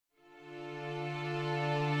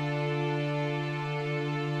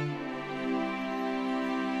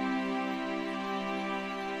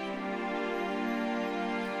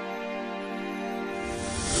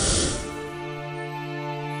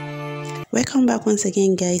Welcome back once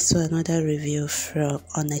again, guys, to another review from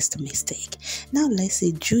Honest Mistake. Now let's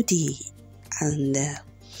see Judy and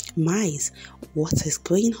Miles. What is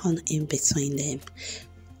going on in between them?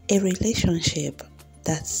 A relationship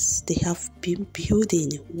that they have been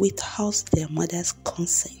building without their mother's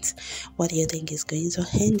consent. What do you think is going to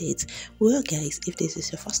end it? Well, guys, if this is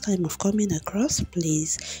your first time of coming across,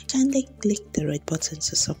 please kindly click the red button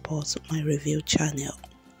to support my review channel.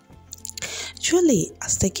 Julie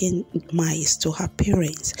has taken Miles to her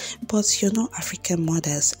parents, but you know African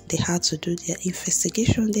mothers, they had to do their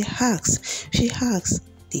investigation. She asked,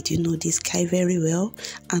 did you know this guy very well?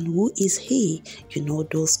 And who is he? You know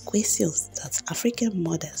those questions that African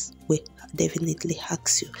mothers will definitely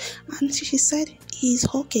ask you. And she said, he's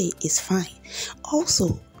okay, he's fine.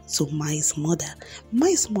 Also, to Miles'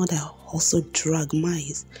 mother also dragged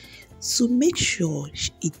Miles to make sure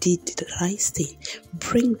he did the right thing.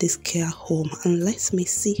 Bring this girl home and let me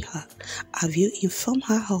see her. Have you informed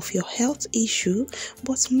her of your health issue?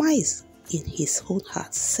 But Miles, in his own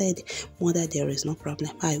heart, said, Mother, there is no problem.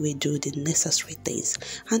 I will do the necessary things.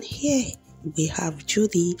 And here we have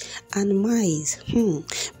Judy and Miles.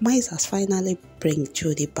 Miles has finally bring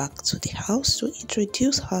Judy back to the house to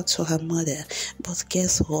introduce her to her mother. But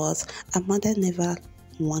guess what? Her mother never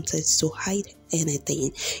wanted to hide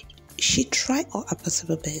anything. She tried all her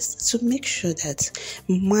possible best to make sure that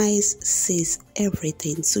Miles says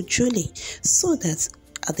everything to Julie, so that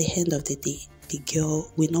at the end of the day, the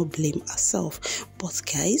girl will not blame herself. But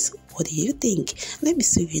guys, what do you think? Let me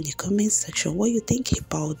see you in the comment section what you think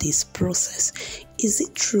about this process. Is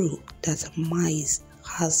it true that Miles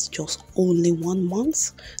has just only 1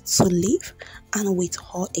 month to live and with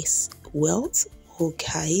all his wealth? Oh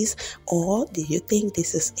guys, or do you think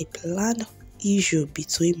this is a planned issue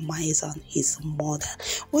between Miles and his mother?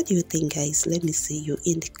 What do you think, guys? Let me see you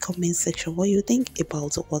in the comment section what you think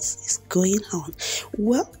about what is going on.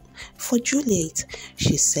 Well, for Juliet,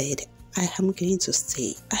 she said, I am going to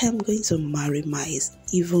stay. I am going to marry Miles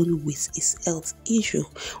even with his health issue.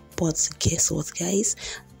 But guess what, guys?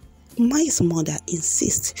 Miles' mother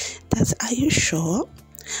insists that, are you sure?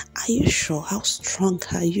 Are you sure? How strong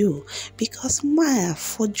are you? Because Maya,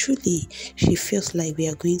 for Julie, she feels like we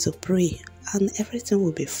are going to pray and everything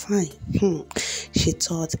will be fine. She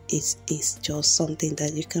thought it is just something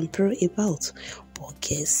that you can pray about. But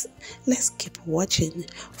guess, let's keep watching.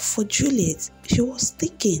 For Juliet, she was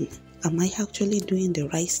thinking, am I actually doing the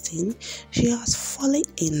right thing? She has fallen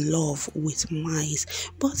in love with Miles,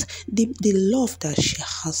 but the love that she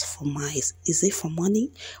has for Miles, is it for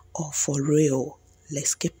money or for real?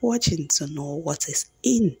 Let's keep watching to know what is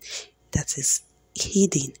that is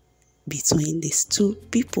hidden between these two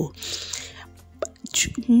people.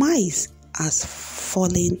 Miles has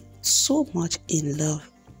fallen so much in love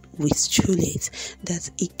with Juliet that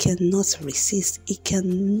he cannot resist. He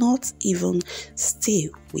cannot even stay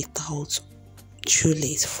without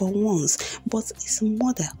Juliet for once. But his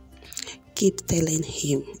mother keep telling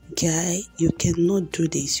him, guy, you cannot do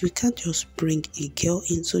this. You can't just bring a girl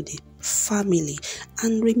into the family,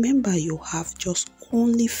 and remember, you have just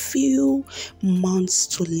only few months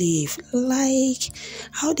to live. Like,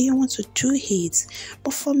 how do you want to do it?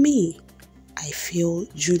 But for me, I feel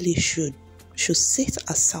Julie should sit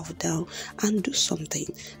herself down and do something,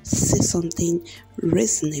 say something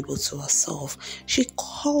reasonable to herself. She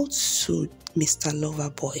called to Mr.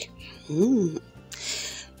 Loverboy.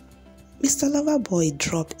 Mr. Loverboy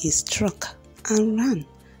dropped his truck and ran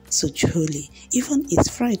to Julie. Even his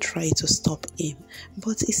friend tried to stop him,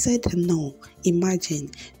 but he said no.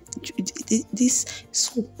 Imagine this.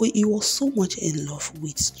 So he was so much in love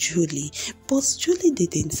with Julie, but Julie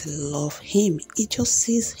didn't love him. He just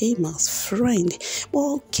sees him as friend.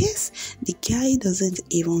 Well, guess the guy doesn't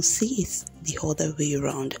even see it the other way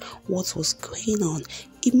around. What was going on?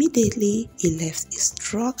 Immediately he left his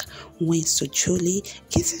truck, went to Julie,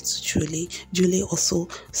 getting to Julie. Julie also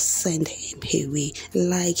sent him away.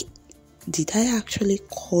 Like, did I actually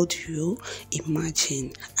call you?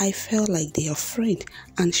 Imagine, I felt like their friend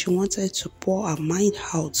and she wanted to pour her mind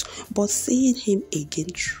out, but seeing him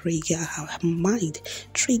again trigger her mind,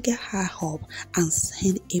 trigger her up and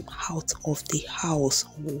send him out of the house.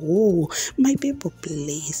 Whoa, my people,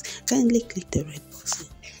 please kindly click the red button.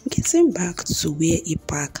 Getting back to where he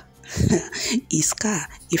parked his car,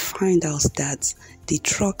 he found out that the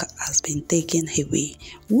truck has been taken away.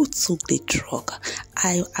 Who took the truck?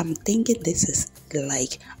 I am thinking this is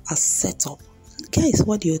like a setup. Guys,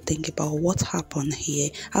 what do you think about what happened here?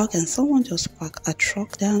 How can someone just park a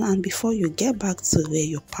truck down and before you get back to where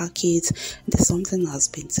you park it, something has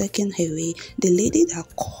been taken away? The lady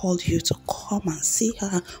that called you to come and see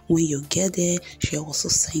her, when you get there, she also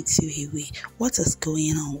sent you away. What is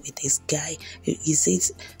going on with this guy? Is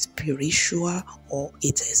it spiritual or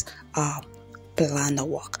it is planned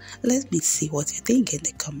work? Let me see what you think in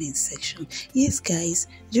the comment section. Yes guys,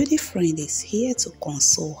 Judy's friend is here to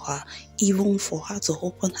console her. Even for her to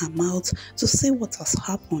open her mouth to say what has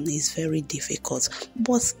happened is very difficult.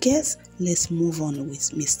 But guess, let's move on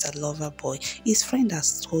with Mr. Loverboy. His friend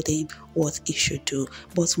has told him what he should do,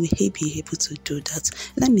 but will he be able to do that?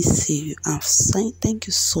 Let me see you. I'm saying thank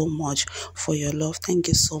you so much for your love. Thank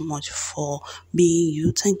you so much for being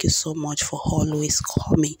you. Thank you so much for always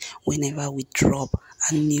coming whenever we drop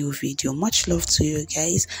a new video. Much love to you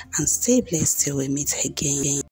guys and stay blessed till we meet again.